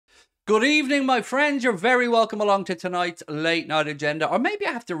Good evening, my friends. You're very welcome along to tonight's late night agenda. Or maybe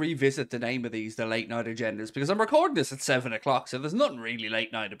I have to revisit the name of these, the late night agendas, because I'm recording this at 7 o'clock, so there's nothing really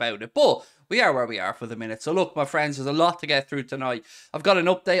late night about it. But we are where we are for the minute. So look, my friends, there's a lot to get through tonight. I've got an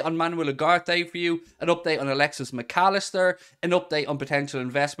update on Manuel Ugarte for you, an update on Alexis McAllister, an update on potential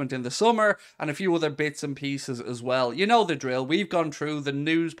investment in the summer, and a few other bits and pieces as well. You know the drill. We've gone through the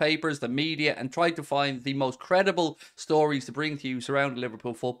newspapers, the media, and tried to find the most credible stories to bring to you surrounding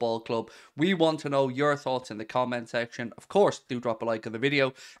Liverpool Football Club. We want to know your thoughts in the comment section. Of course, do drop a like on the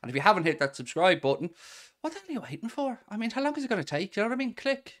video. And if you haven't hit that subscribe button, what the hell are you waiting for? I mean, how long is it going to take? You know what I mean?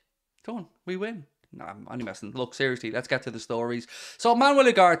 Click. Done. We win. No, I'm only messing. Look, seriously, let's get to the stories. So, Manuel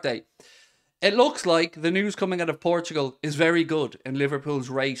Ugarte. It looks like the news coming out of Portugal is very good in Liverpool's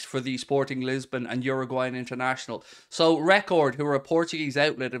race for the Sporting Lisbon and Uruguayan international. So Record, who are a Portuguese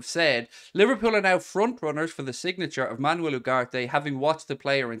outlet, have said Liverpool are now front runners for the signature of Manuel Ugarte, having watched the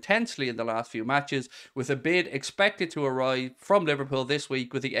player intensely in the last few matches, with a bid expected to arrive from Liverpool this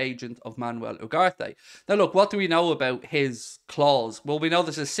week with the agent of Manuel Ugarte. Now look, what do we know about his clause? Well, we know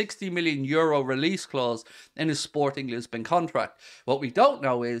there's a €60 million release clause in his Sporting Lisbon contract. What we don't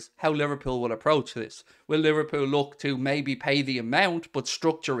know is how Liverpool will approach this. Will Liverpool look to maybe pay the amount but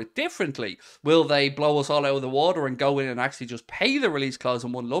structure it differently? Will they blow us all out of the water and go in and actually just pay the release clause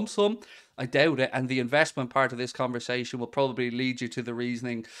in one lump sum? I doubt it, and the investment part of this conversation will probably lead you to the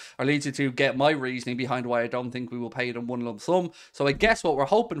reasoning, or lead you to get my reasoning behind why I don't think we will pay it in one lump sum. So I guess what we're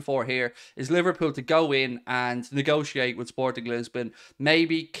hoping for here is Liverpool to go in and negotiate with Sporting Lisbon,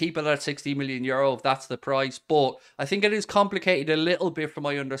 maybe keep it at €60 million if that's the price, but I think it is complicated a little bit from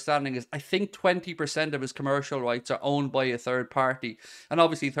my understanding. Is I think 20% of his commercial rights are owned by a third party, and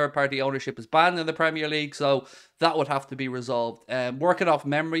obviously third party ownership is banned in the Premier League, so that would have to be resolved. Working off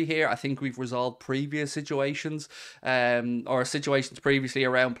memory here, I think we've resolved previous situations or situations previously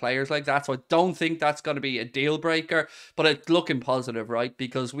around players like that. So I don't think that's going to be a deal breaker, but it's looking positive, right?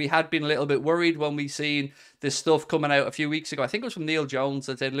 Because we had been a little bit worried when we seen this stuff coming out a few weeks ago. I think it was from Neil Jones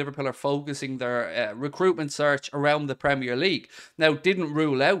that said Liverpool are focusing their recruitment search around the Premier League. Now, didn't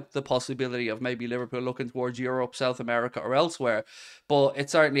rule out the possibility of maybe Liverpool looking towards Europe, South America or elsewhere, but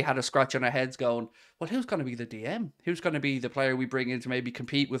it certainly had a scratch on our heads going, well, who's going to be the DM? Who's going to be the player we bring in to maybe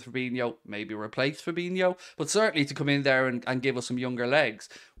compete with Fabinho, maybe replace Fabinho, but certainly to come in there and give us some younger legs?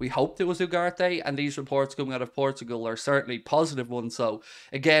 We hoped it was Ugarte, and these reports coming out of Portugal are certainly positive ones. So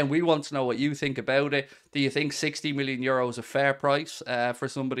again, we want to know what you think about it. Do you think €60 million is a fair price for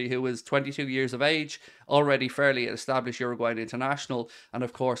somebody who is 22 years of age, already fairly established Uruguayan international, and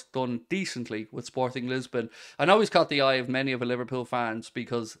of course done decently with Sporting Lisbon? I know he's caught the eye of many of the Liverpool fans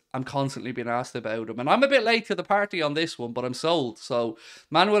because I'm constantly being asked about him, and I'm a bit late to the party on this one, but I'm sold. So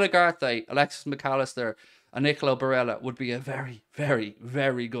Manuel Ugarte, Alexis McAllister and Nicolo Barella would be a very, very,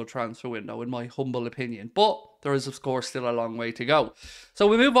 very good transfer window in my humble opinion. But there is, of course, still a long way to go. So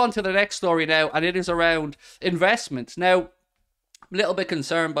we move on to the next story now, and it is around investments. Now, I'm a little bit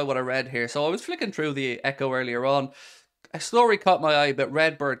concerned by what I read here. So I was flicking through the Echo earlier on. A story caught my eye about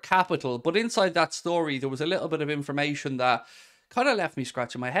Redbird Capital, but inside that story, there was a little bit of information that kind of left me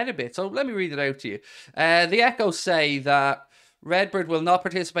scratching my head a bit. So let me read it out to you. The Echo say that Redbird will not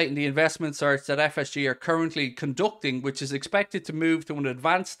participate in the investment search that FSG are currently conducting, which is expected to move to an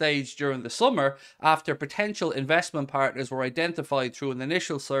advanced stage during the summer after potential investment partners were identified through an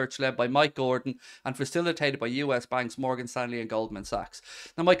initial search led by Mike Gordon and facilitated by US banks Morgan Stanley and Goldman Sachs.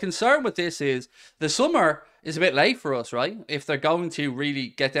 Now, my concern with this is the summer is a bit late for us, right? If they're going to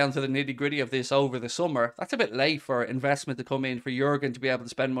really get down to the nitty-gritty of this over the summer, that's a bit late for investment to come in for Jurgen to be able to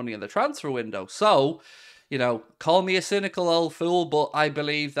spend money in the transfer window. So, you know, call me a cynical old fool, but I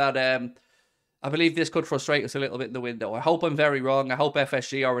believe that I believe this could frustrate us a little bit in the window. I hope I'm very wrong. I hope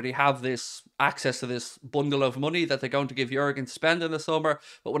FSG already have this access to this bundle of money that they're going to give Jurgen to spend in the summer.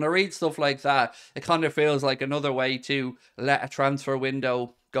 But when I read stuff like that, it kind of feels like another way to let a transfer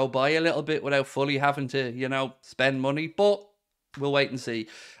window go by a little bit without fully having to, you know, spend money. But we'll wait and see.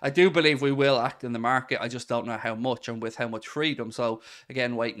 I do believe we will act in the market. I just don't know how much and with how much freedom. So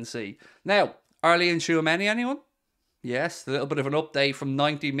again, wait and see. Now, Arlie and Tchouaméni, anyone? Yes, a little bit of an update from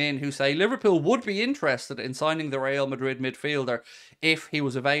 90 Min who say Liverpool would be interested in signing the Real Madrid midfielder if he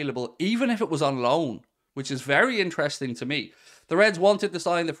was available, even if it was on loan, which is very interesting to me. The Reds wanted to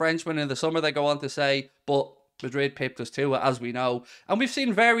sign the Frenchman in the summer, they go on to say, but Madrid pipped us to it, as we know. And we've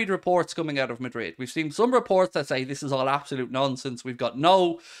seen varied reports coming out of Madrid. We've seen some reports that say this is all absolute nonsense. We've got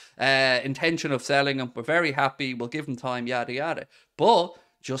no intention of selling him. We're very happy. We'll give him time, yada, yada. But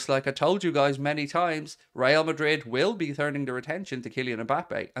just like I told you guys many times, Real Madrid will be turning their attention to Kylian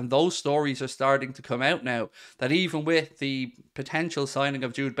Mbappe. And those stories are starting to come out now, that even with the potential signing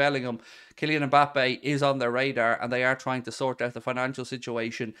of Jude Bellingham, Kylian Mbappe is on their radar, and they are trying to sort out the financial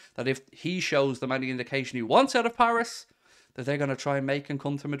situation, that if he shows them any indication he wants out of Paris, that they're going to try and make him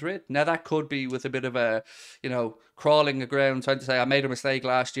come to Madrid. Now, that could be with a bit of a, crawling around, trying to say, I made a mistake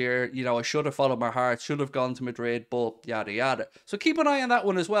last year, I should have followed my heart, should have gone to Madrid, but yada yada. So keep an eye on that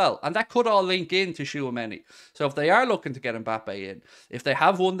one as well. And that could all link into Tchouaméni. So if they are looking to get Mbappe in, if they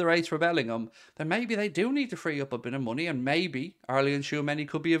have won the race for Bellingham, then maybe they do need to free up a bit of money, and maybe Aurélien Tchouaméni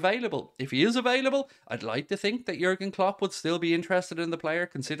could be available. If he is available, I'd like to think that Jurgen Klopp would still be interested in the player,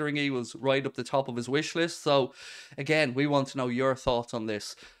 considering he was right up the top of his wish list. So again, we want to know your thoughts on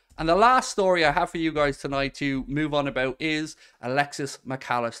this. And the last story I have for you guys tonight to move on about is Alexis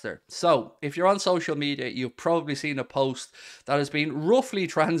McAllister. So, if you're on social media, you've probably seen a post that has been roughly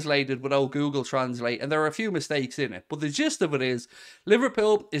translated without Google Translate, and there are a few mistakes in it. But the gist of it is,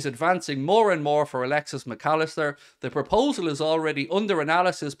 Liverpool is advancing more and more for Alexis McAllister. The proposal is already under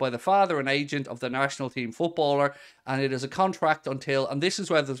analysis by the father and agent of the national team footballer, and it is a contract until, and this is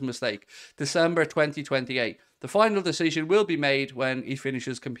where there's a mistake, December 2028. The final decision will be made when he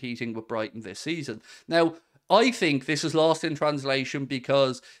finishes competing with Brighton this season. Now, I think this is lost in translation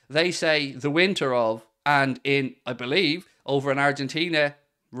because they say the winter of, and in, I believe, over in Argentina,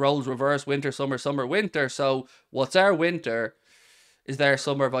 roles reverse, winter, summer, summer, winter. So what's our winter is their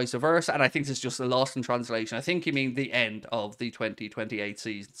summer, vice versa. And I think this is just a lost in translation. I think you mean the end of the 2028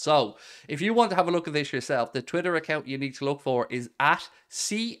 season. So if you want to have a look at this yourself, the Twitter account you need to look for is at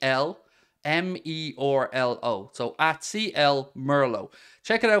CL MERLO. So at CL Merlo.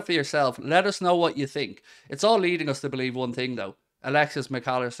 Check it out for yourself. Let us know what you think. It's all leading us to believe one thing though. Alexis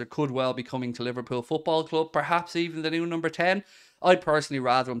McAllister could well be coming to Liverpool Football Club, perhaps even the new number 10. I'd personally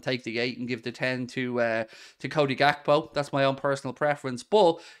rather him take the 8 and give the 10 to Cody Gakpo. That's my own personal preference.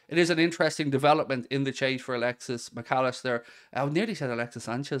 But it is an interesting development in the chase for Alexis McAllister. I nearly said Alexis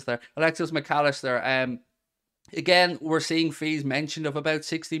Sanchez there. Alexis McAllister. Again, we're seeing fees mentioned of about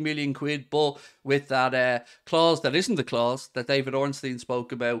 60 million quid, but with that clause that isn't the clause that David Ornstein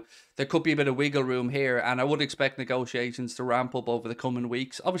spoke about, there could be a bit of wiggle room here, and I would expect negotiations to ramp up over the coming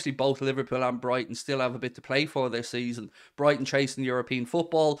weeks. Obviously, both Liverpool and Brighton still have a bit to play for this season. Brighton chasing European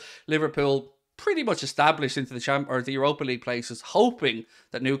football, Liverpool pretty much established into the Europa League places, hoping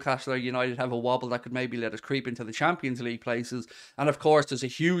that Newcastle or United have a wobble that could maybe let us creep into the Champions League places. And of course, there's a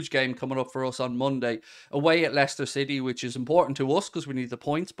huge game coming up for us on Monday, away at Leicester City, which is important to us because we need the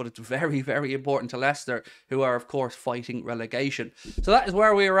points, but it's very, very important to Leicester, who are, of course, fighting relegation. So that is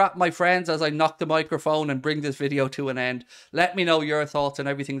where we are at, my friends, as I knock the microphone and bring this video to an end. Let me know your thoughts on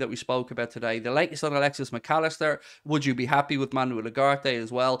everything that we spoke about today. The latest on Alexis McAllister. Would you be happy with Manuel Ugarte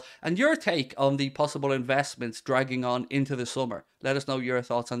as well? And your take on the possible investments dragging on into the summer. Let us know your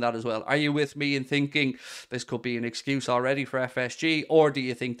thoughts on that as well. Are you with me in thinking this could be an excuse already for FSG, or do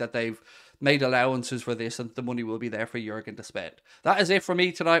you think that they've made allowances for this and the money will be there for Jurgen to spend? That is it for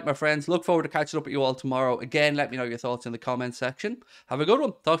me tonight, my friends. Look forward to catching up with you all tomorrow. Again, let me know your thoughts in the comments section. Have a good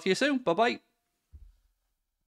one. Talk to you soon. Bye-bye.